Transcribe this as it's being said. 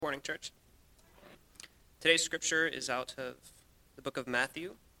morning, church. Today's scripture is out of the book of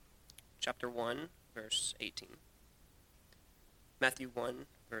Matthew, chapter 1, verse 18. Matthew 1,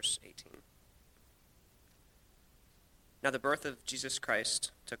 verse 18. Now the birth of Jesus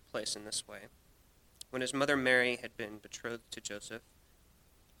Christ took place in this way. When his mother Mary had been betrothed to Joseph,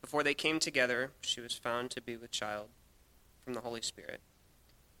 before they came together, she was found to be with child from the Holy Spirit.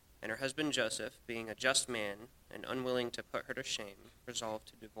 And her husband Joseph, being a just man and unwilling to put her to shame, resolved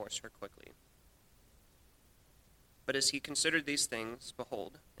to divorce her quickly. But as he considered these things,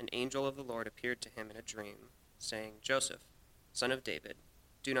 behold, an angel of the Lord appeared to him in a dream, saying, Joseph, son of David,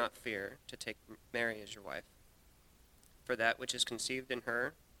 do not fear to take Mary as your wife, for that which is conceived in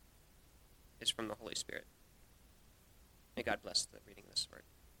her is from the Holy Spirit. May God bless the reading of this word.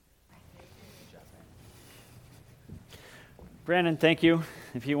 Brandon, thank you.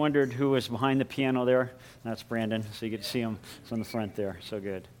 If you wondered who was behind the piano there, that's Brandon. So you get to see him. It's on the front there. So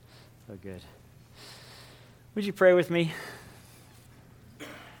good. So good. Would you pray with me?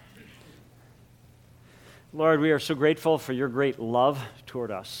 Lord, we are so grateful for your great love toward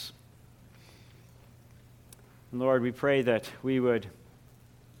us. And Lord, we pray that we would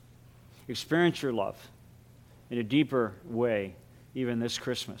experience your love in a deeper way, even this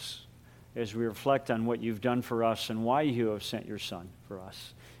Christmas, as we reflect on what you've done for us and why you have sent your Son for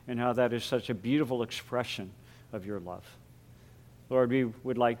us, and how that is such a beautiful expression of your love. Lord, we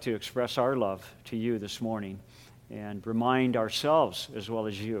would like to express our love to you this morning and remind ourselves as well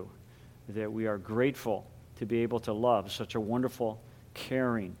as you that we are grateful to be able to love such a wonderful,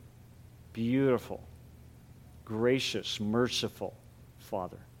 caring, beautiful, gracious, merciful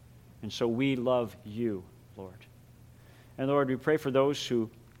Father. And so we love you, Lord. And Lord, we pray for those who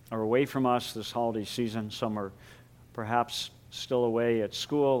are away from us this holiday season. Some are perhaps still away at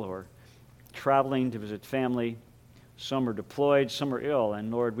school or traveling to visit family. Some are deployed, some are ill.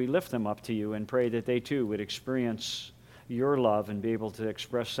 And Lord, we lift them up to you and pray that they too would experience your love and be able to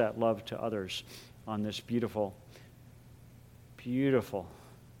express that love to others on this beautiful, beautiful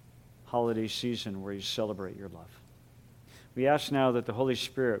holiday season where you celebrate your love. We ask now that the Holy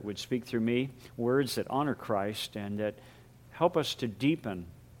Spirit would speak through me words that honor Christ and that help us to deepen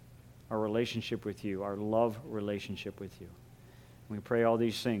our relationship with you, our love relationship with you. We pray all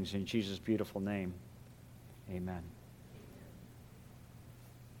these things in Jesus' beautiful name. Amen.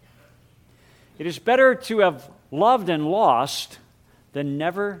 It is better to have loved and lost than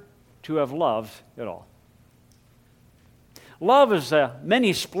never to have loved at all. Love is a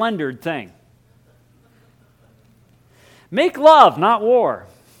many-splendored thing. Make love, not war.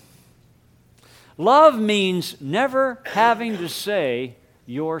 Love means never having to say,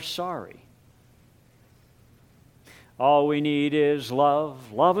 you're sorry. All we need is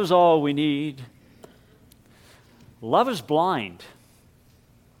love. Love is all we need. Love is blind.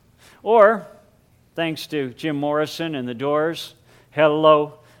 Or, thanks to Jim Morrison and the Doors,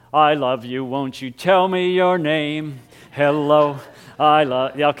 hello, I love you. Won't you tell me your name? Hello, I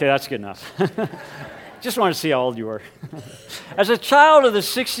love... Yeah, okay, that's good enough. Just want to see how old you were. As a child of the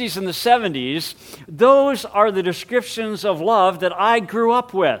 60s and the 70s, those are the descriptions of love that I grew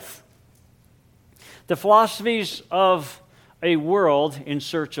up with. The philosophies of a world in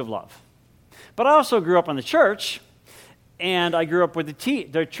search of love. But I also grew up in the church, and I grew up with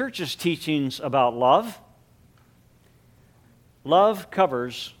the church's teachings about love. Love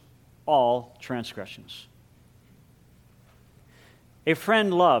covers all transgressions. A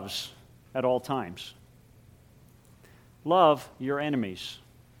friend loves at all times. Love your enemies.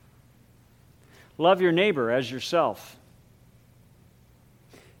 Love your neighbor as yourself.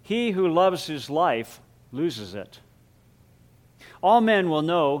 He who loves his life loses it. All men will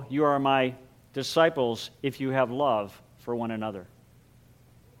know you are my disciples if you have love for one another.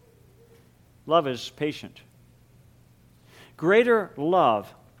 Love is patient. Greater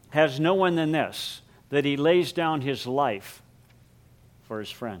love has no one than this, that he lays down his life for his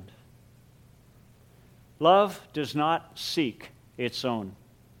friend. Love does not seek its own.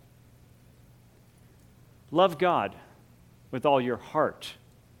 Love God with all your heart,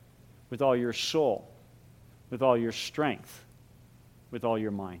 with all your soul, with all your strength, with all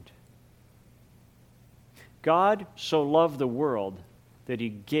your mind. God so loved the world that he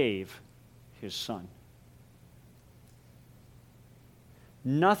gave his Son.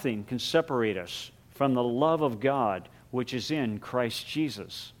 Nothing can separate us from the love of God which is in Christ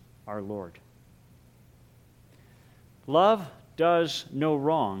Jesus, our Lord. Love does no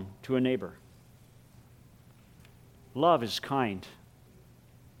wrong to a neighbor. Love is kind.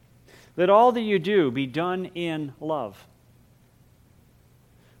 Let all that you do be done in love.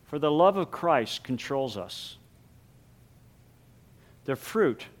 For the love of Christ controls us. The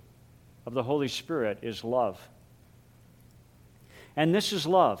fruit of the Holy Spirit is love. And this is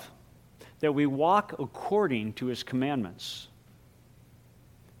love, that we walk according to His commandments.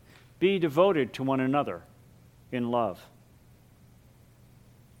 Be devoted to one another in love.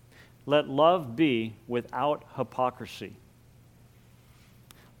 Let love be without hypocrisy.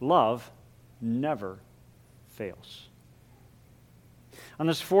 Love never fails. On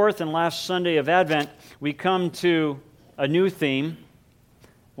this fourth and last Sunday of Advent, we come to a new theme.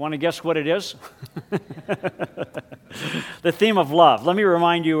 Want to guess what it is? The theme of love. Let me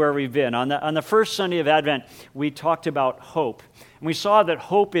remind you where we've been. On the first Sunday of Advent, we talked about hope. And we saw that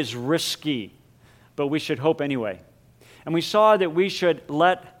hope is risky, but we should hope anyway. And we saw that we should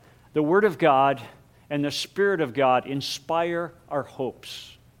let the Word of God and the Spirit of God inspire our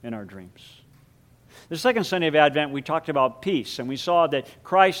hopes and our dreams. The second Sunday of Advent, we talked about peace, and we saw that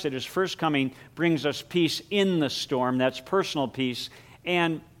Christ at His first coming brings us peace in the storm. That's personal peace.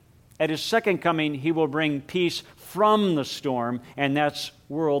 And at His second coming, He will bring peace from the storm, and that's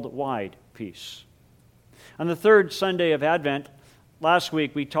worldwide peace. On the third Sunday of Advent, last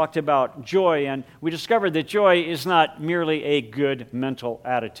week, we talked about joy, and we discovered that joy is not merely a good mental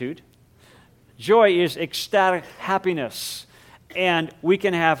attitude. Joy is ecstatic happiness. And we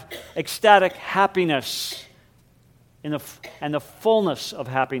can have ecstatic happiness and the fullness of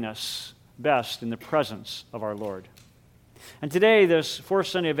happiness best in the presence of our Lord. And today, this fourth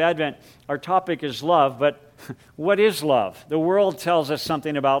Sunday of Advent, our topic is love, but what is love? The world tells us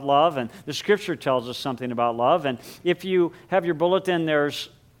something about love, and the Scripture tells us something about love. And if you have your bulletin,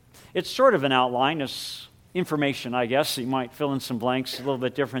 it's sort of an outline. It's information, I guess. You might fill in some blanks, a little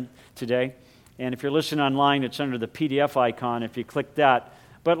bit different today. And if you're listening online, it's under the PDF icon if you click that.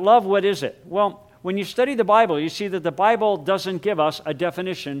 But love, what is it? Well, when you study the Bible, you see that the Bible doesn't give us a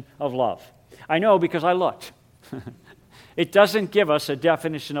definition of love. I know because I looked. It doesn't give us a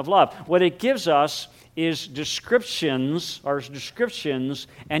definition of love. What it gives us is descriptions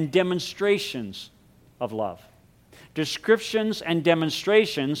and demonstrations of love. Descriptions and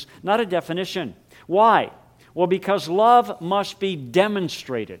demonstrations, not a definition. Why? Well, because love must be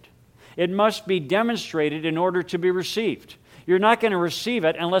demonstrated. It must be demonstrated in order to be received. You're not going to receive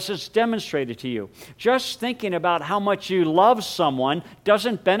it unless it's demonstrated to you. Just thinking about how much you love someone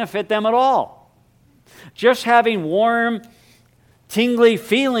doesn't benefit them at all. Just having warm, tingly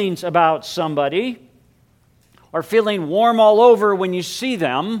feelings about somebody or feeling warm all over when you see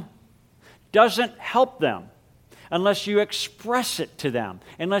them doesn't help them unless you express it to them,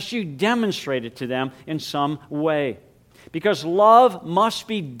 unless you demonstrate it to them in some way. Because love must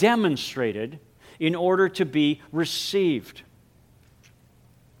be demonstrated in order to be received.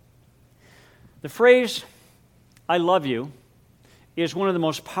 The phrase, "I love you," is one of the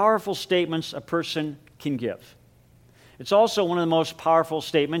most powerful statements a person can give. It's also one of the most powerful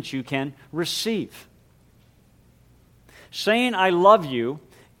statements you can receive. Saying "I love you"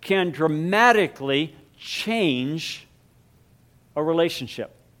 can dramatically change a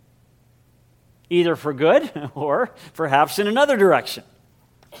relationship, either for good or perhaps in another direction.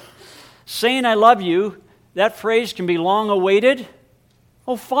 Saying "I love you," that phrase can be long awaited.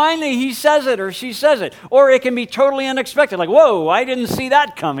 Oh, finally he says it or she says it. Or it can be totally unexpected, like, whoa, I didn't see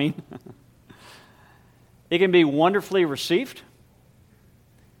that coming. It can be wonderfully received.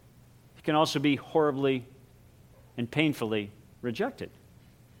 It can also be horribly and painfully rejected.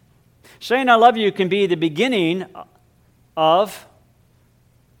 Saying "I love you" can be the beginning of,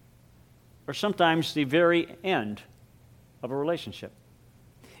 or sometimes the very end of a relationship.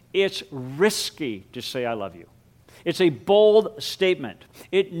 It's risky to say "I love you." It's a bold statement.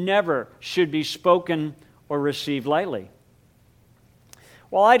 It never should be spoken or received lightly.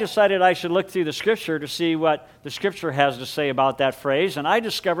 Well, I decided I should look through the Scripture to see what the Scripture has to say about that phrase, and I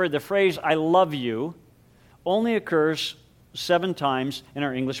discovered the phrase "I love you" only occurs 7 times in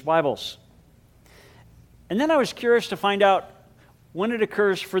our English Bibles. And then I was curious to find out when it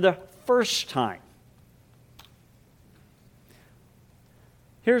occurs for the first time.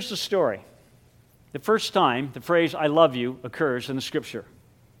 Here's the story. The first time the phrase "I love you" occurs in the Scripture.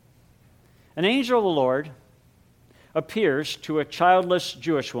 An angel of the Lord appears to a childless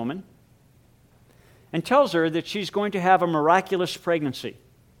Jewish woman and tells her that she's going to have a miraculous pregnancy,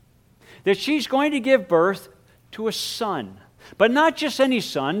 that she's going to give birth to a son, but not just any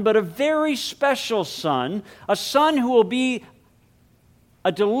son, but a very special son, a son who will be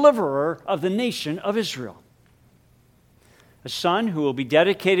a deliverer of the nation of Israel. A son who will be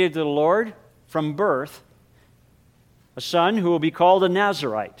dedicated to the Lord from birth, a son who will be called a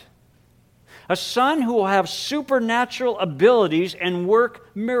Nazirite, a son who will have supernatural abilities and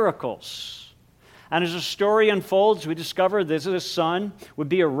work miracles, And as the story unfolds, we discover that his son would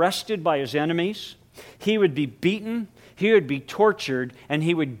be arrested by his enemies. He would be beaten, he would be tortured, and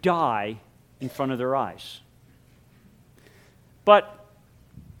he would die in front of their eyes. But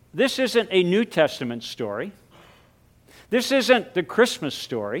this isn't a New Testament story. This isn't the Christmas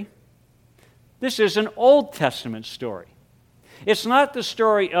story. This is an Old Testament story. It's not the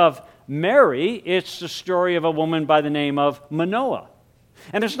story of Mary, it's the story of a woman by the name of Manoah.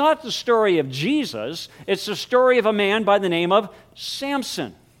 And it's not the story of Jesus, it's the story of a man by the name of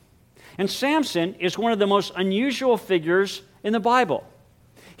Samson. And Samson is one of the most unusual figures in the Bible.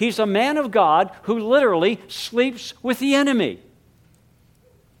 He's a man of God who literally sleeps with the enemy.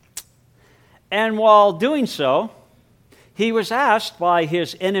 And while doing so, he was asked by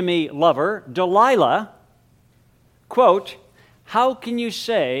his enemy lover, Delilah, quote, "How can you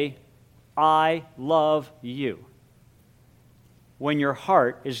say, 'I love you,' when your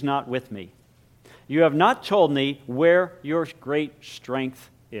heart is not with me? You have not told me where your great strength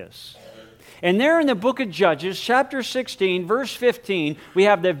is." And there in the book of Judges, chapter 16, verse 15, we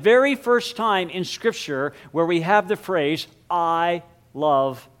have the very first time in Scripture where we have the phrase, "I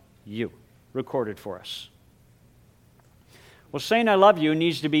love you," recorded for us. Well, saying I love you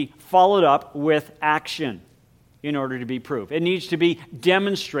needs to be followed up with action in order to be proved. It needs to be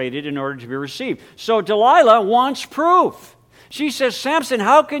demonstrated in order to be received. So Delilah wants proof. She says, "Samson,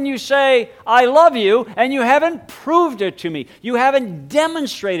 how can you say, 'I love you,' and you haven't proved it to me? You haven't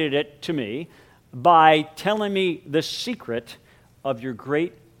demonstrated it to me by telling me the secret of your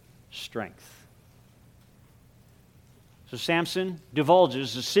great strength." So Samson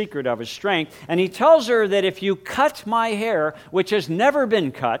divulges the secret of his strength, and he tells her that if you cut my hair, which has never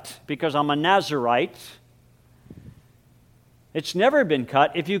been cut, because I'm a Nazirite, it's never been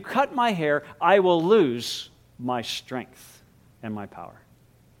cut. If you cut my hair, I will lose my strength and my power.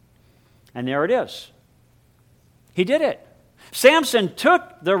 And there it is. He did it. Samson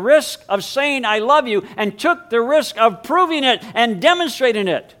took the risk of saying, "I love you," and took the risk of proving it and demonstrating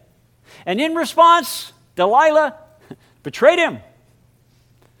it. And in response, Delilah betrayed him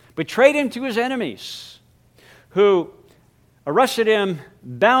to his enemies, who arrested him,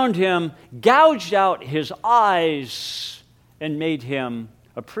 bound him, gouged out his eyes, and made him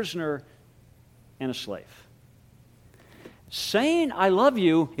a prisoner and a slave. Saying "I love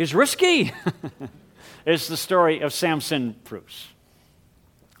you" is risky, as the story of Samson proves.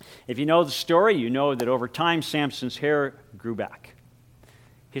 If you know the story, you know that over time Samson's hair grew back.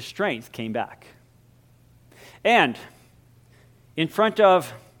 His strength came back. And in front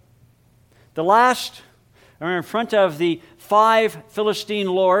of the 5 Philistine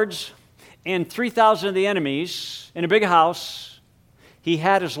lords and 3,000 of the enemies in a big house, he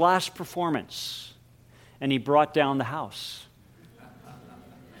had his last performance, and he brought down the house.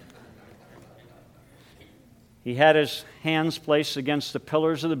 He had his hands placed against the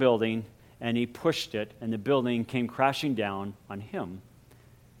pillars of the building, and he pushed it, and the building came crashing down on him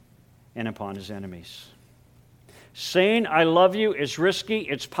and upon his enemies. Saying "I love you" is risky,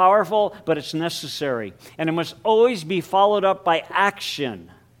 it's powerful, but it's necessary. And it must always be followed up by action,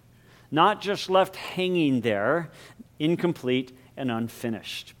 not just left hanging there, incomplete and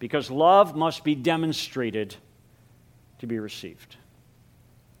unfinished. Because love must be demonstrated to be received.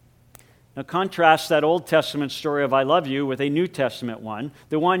 Now contrast that Old Testament story of "I love you" with a New Testament one,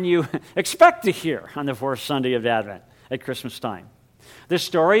 the one you expect to hear on the fourth Sunday of Advent at Christmas time. The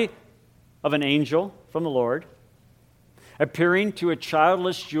story of an angel from the Lord appearing to a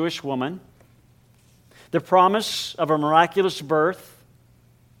childless Jewish woman, the promise of a miraculous birth,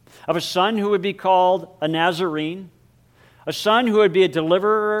 of a son who would be called a Nazarene, a son who would be a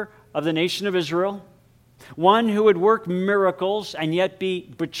deliverer of the nation of Israel, one who would work miracles and yet be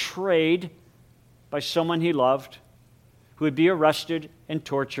betrayed by someone he loved, who would be arrested and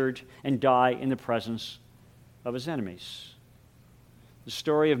tortured and die in the presence of his enemies. The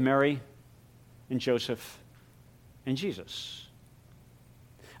story of Mary and Joseph and Jesus.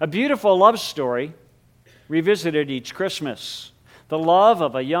 A beautiful love story revisited each Christmas. The love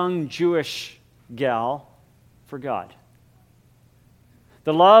of a young Jewish gal for God.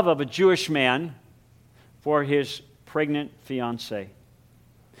 The love of a Jewish man for his pregnant fiancée.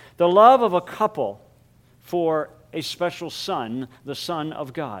 The love of a couple for a special son, the Son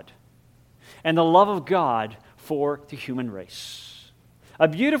of God. And the love of God for the human race. A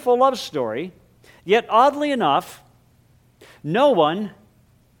beautiful love story, yet oddly enough, no one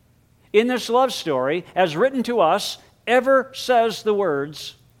in this love story, as written to us, ever says the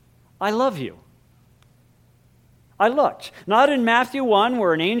words, "I love you." I looked. Not in Matthew 1,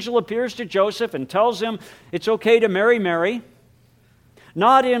 where an angel appears to Joseph and tells him it's okay to marry Mary.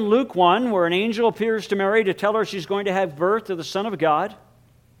 Not in Luke 1, where an angel appears to Mary to tell her she's going to have birth to the Son of God.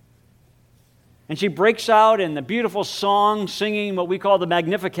 And she breaks out in the beautiful song singing what we call the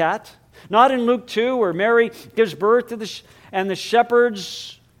Magnificat. Not in Luke 2, where Mary gives birth to and the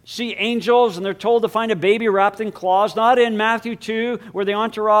shepherds see angels and they're told to find a baby wrapped in cloths. Not in Matthew 2, where the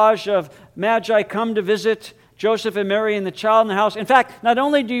entourage of Magi come to visit Joseph and Mary and the child in the house. In fact, not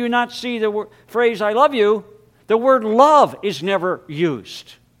only do you not see the phrase, I love you, the word love is never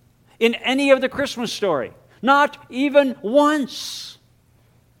used in any of the Christmas story. Not even once,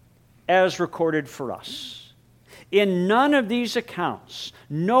 as recorded for us. In none of these accounts,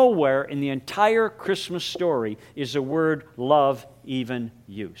 nowhere in the entire Christmas story is the word love even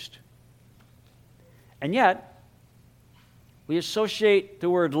used. And yet, we associate the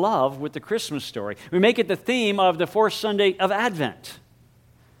word love with the Christmas story. We make it the theme of the fourth Sunday of Advent.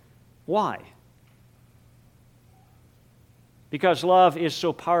 Why? Because love is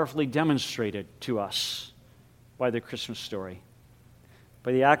so powerfully demonstrated to us by the Christmas story,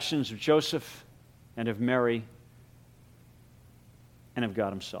 by the actions of Joseph and of Mary and of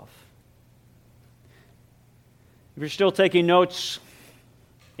God Himself. If you're still taking notes,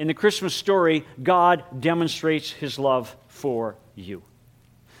 in the Christmas story, God demonstrates His love for you.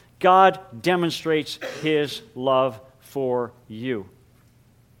 God demonstrates His love for you.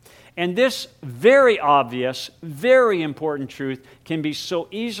 And this very obvious, very important truth can be so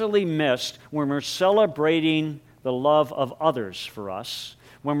easily missed when we're celebrating the love of others for us,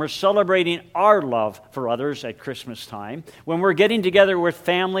 when we're celebrating our love for others at Christmas time, when we're getting together with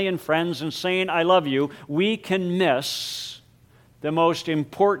family and friends and saying, I love you, we can miss the most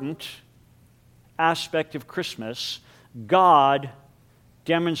important aspect of Christmas, God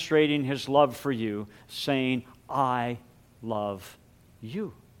demonstrating His love for you, saying, I love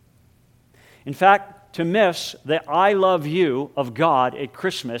you. In fact, to miss the I love you of God at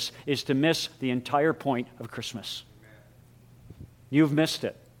Christmas is to miss the entire point of Christmas. You've missed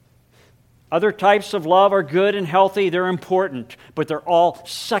it. Other types of love are good and healthy, they're important, but they're all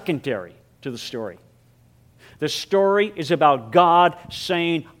secondary to the story. The story is about God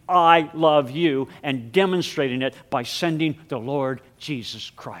saying, I love you, and demonstrating it by sending the Lord Jesus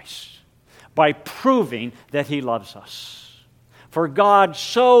Christ, by proving that He loves us. For God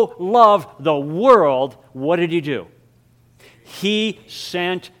so loved the world, what did He do? He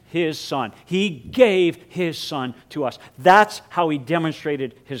sent His Son. He gave His Son to us. That's how He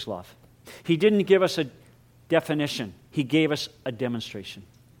demonstrated His love. He didn't give us a definition. He gave us a demonstration.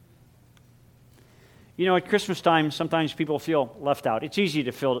 You know, at Christmas time, sometimes people feel left out. It's easy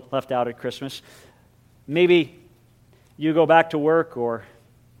to feel left out at Christmas. Maybe you go back to work or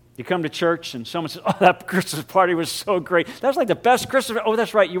you come to church and someone says, oh, that Christmas party was so great. That was like the best Christmas. Oh,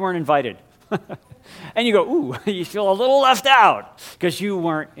 that's right, you weren't invited. And you go, ooh, you feel a little left out because you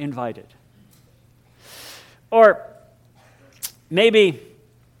weren't invited. Or maybe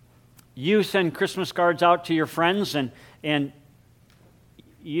you send Christmas cards out to your friends and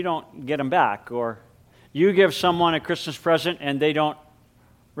you don't get them back. Or you give someone a Christmas present and they don't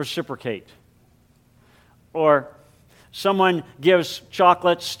reciprocate. Or someone gives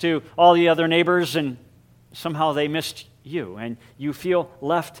chocolates to all the other neighbors and somehow they missed you and you feel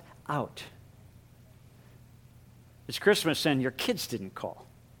left out. It's Christmas and your kids didn't call.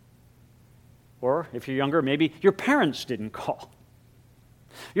 Or if you're younger, maybe your parents didn't call.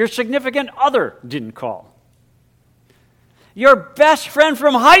 Your significant other didn't call. Your best friend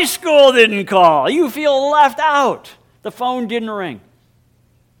from high school didn't call. You feel left out. The phone didn't ring.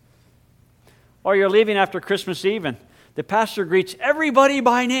 Or you're leaving after Christmas Eve and the pastor greets everybody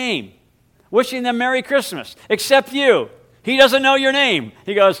by name, wishing them Merry Christmas, except you. He doesn't know your name.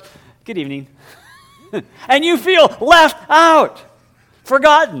 He goes, good evening. And you feel left out,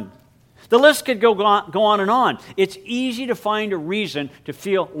 forgotten. The list could go on and on. It's easy to find a reason to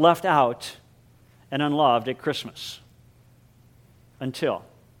feel left out and unloved at Christmas. Until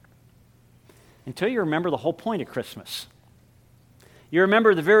you remember the whole point of Christmas. You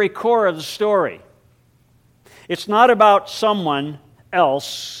remember the very core of the story. It's not about someone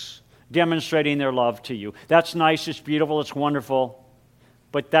else demonstrating their love to you. That's nice, it's beautiful, it's wonderful,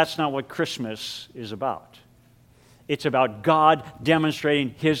 but that's not what Christmas is about. It's about God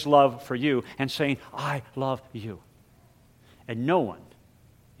demonstrating His love for you and saying, I love you. And no one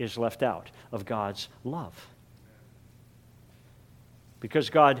is left out of God's love. Because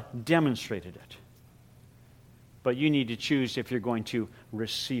God demonstrated it. But you need to choose if you're going to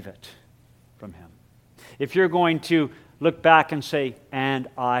receive it from Him. If you're going to look back and say, and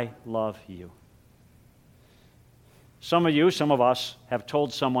I love you. Some of us have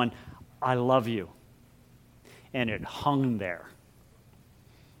told someone, I love you. And it hung there.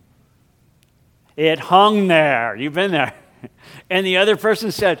 It hung there. You've been there. And the other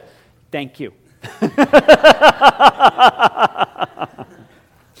person said, thank you.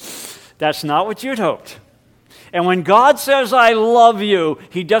 That's not what you'd hoped. And when God says, I love you,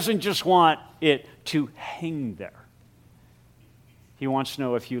 he doesn't just want it to hang there. He wants to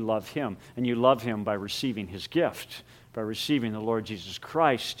know if you love him. And you love him by receiving his gift, by receiving the Lord Jesus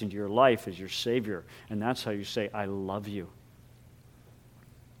Christ into your life as your Savior. And that's how you say, I love you.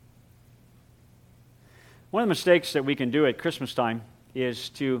 One of the mistakes that we can do at Christmas time is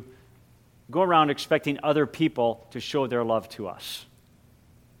to go around expecting other people to show their love to us.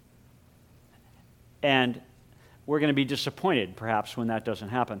 And we're going to be disappointed, perhaps, when that doesn't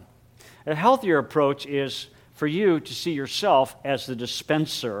happen. A healthier approach is for you to see yourself as the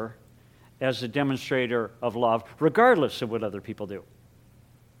dispenser, as the demonstrator of love, regardless of what other people do.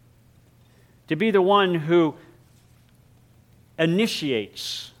 To be the one who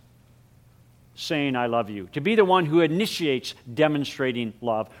initiates saying, I love you. To be the one who initiates demonstrating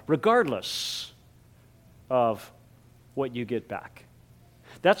love, regardless of what you get back.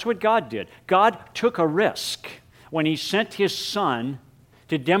 That's what God did. God took a risk. When he sent his Son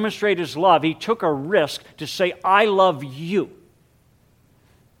to demonstrate his love, he took a risk to say, I love you.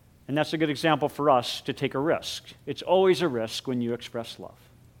 And that's a good example for us to take a risk. It's always a risk when you express love.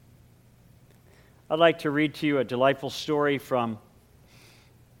 I'd like to read to you a delightful story from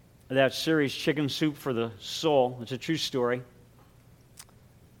that series, Chicken Soup for the Soul. It's a true story.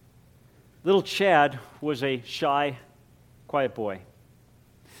 Little Chad was a shy, quiet boy.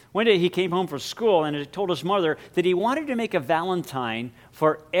 One day he came home from school and had told his mother that he wanted to make a Valentine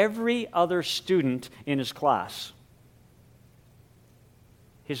for every other student in his class.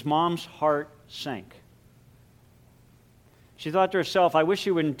 His mom's heart sank. She thought to herself, I wish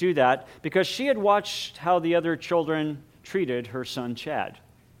he wouldn't do that, because she had watched how the other children treated her son Chad.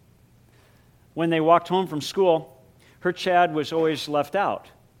 When they walked home from school, her Chad was always left out,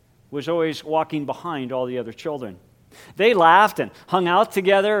 was always walking behind all the other children. They laughed and hung out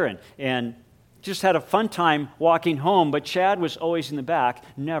together and just had a fun time walking home, but Chad was always in the back,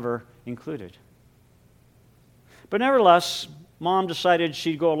 never included. But nevertheless, Mom decided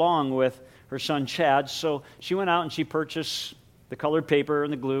she'd go along with her son Chad, so she went out and she purchased the colored paper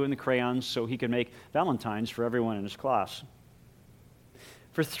and the glue and the crayons so he could make Valentines for everyone in his class.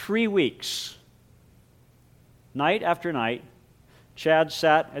 For 3 weeks, night after night, Chad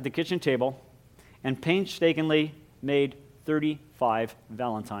sat at the kitchen table and painstakingly made 35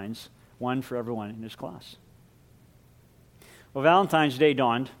 Valentines, one for everyone in his class. Well, Valentine's Day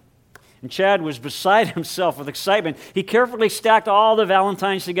dawned, and Chad was beside himself with excitement. He carefully stacked all the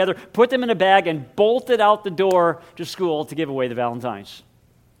Valentines together, put them in a bag, and bolted out the door to school to give away the Valentines.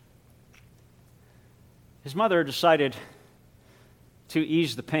 His mother decided to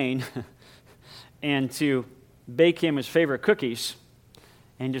ease the pain and to bake him his favorite cookies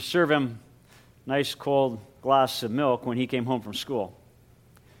and to serve him nice cold glass of milk when he came home from school,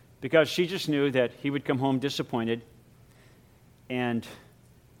 because she just knew that he would come home disappointed, and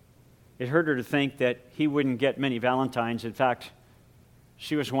it hurt her to think that he wouldn't get many Valentines. In fact,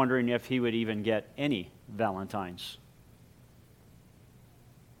 she was wondering if he would even get any Valentines.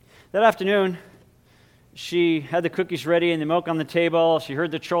 That afternoon, she had the cookies ready and the milk on the table. She heard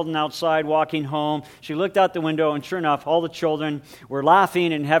the children outside walking home. She looked out the window, and sure enough, all the children were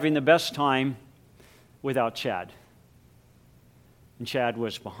laughing and having the best time without Chad. And Chad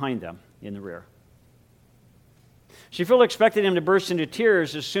was behind them in the rear. She fully expected him to burst into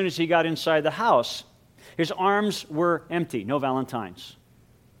tears as soon as he got inside the house. His arms were empty, no Valentines.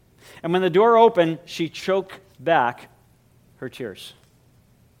 And when the door opened, she choked back her tears.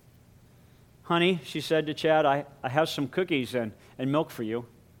 Honey, she said to Chad, I have some cookies and milk for you.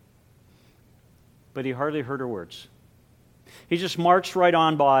 But he hardly heard her words. He just marched right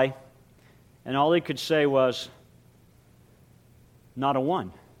on by, and all he could say was, not a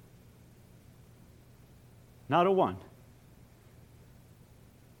one. Not a one.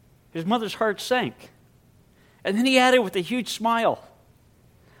 His mother's heart sank. And then he added with a huge smile,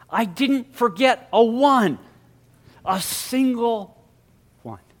 I didn't forget a one. A single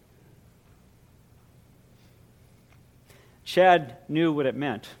one. Chad knew what it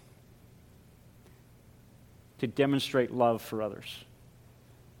meant to demonstrate love for others,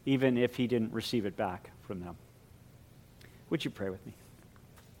 even if he didn't receive it back from them. Would you pray with me?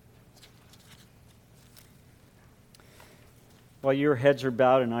 While your heads are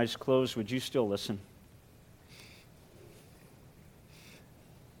bowed and eyes closed, would you still listen?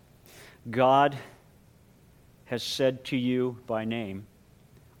 God has said to you by name,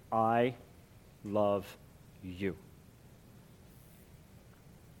 I love you.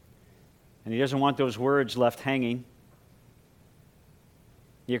 And he doesn't want those words left hanging.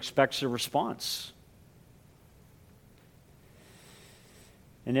 He expects a response.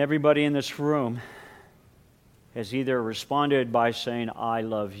 And everybody in this room has either responded by saying, I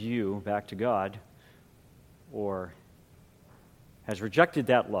love you, back to God, or has rejected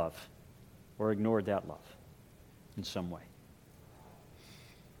that love or ignored that love in some way.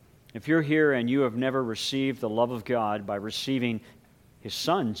 If you're here and you have never received the love of God by receiving His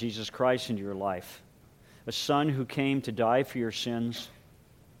Son, Jesus Christ, into your life, a Son who came to die for your sins,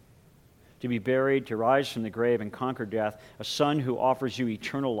 to be buried, to rise from the grave and conquer death, a Son who offers you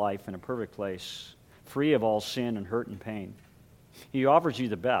eternal life in a perfect place, free of all sin and hurt and pain. He offers you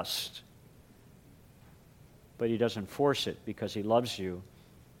the best, but He doesn't force it because He loves you,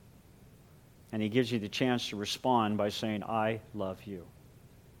 and He gives you the chance to respond by saying, I love you.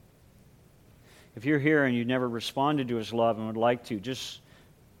 If you're here and you've never responded to His love and would like to, just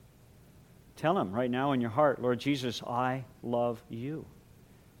tell Him right now in your heart, Lord Jesus, I love you.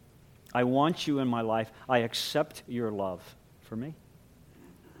 I want you in my life. I accept your love for me.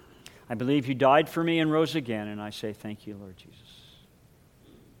 I believe you died for me and rose again, and I say thank you, Lord Jesus.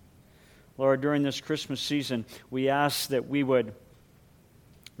 Lord, during this Christmas season, we ask that we would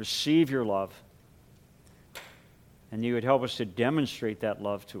receive your love, and you would help us to demonstrate that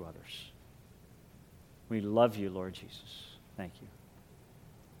love to others. We love you, Lord Jesus. Thank you.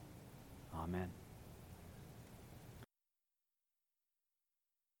 Amen.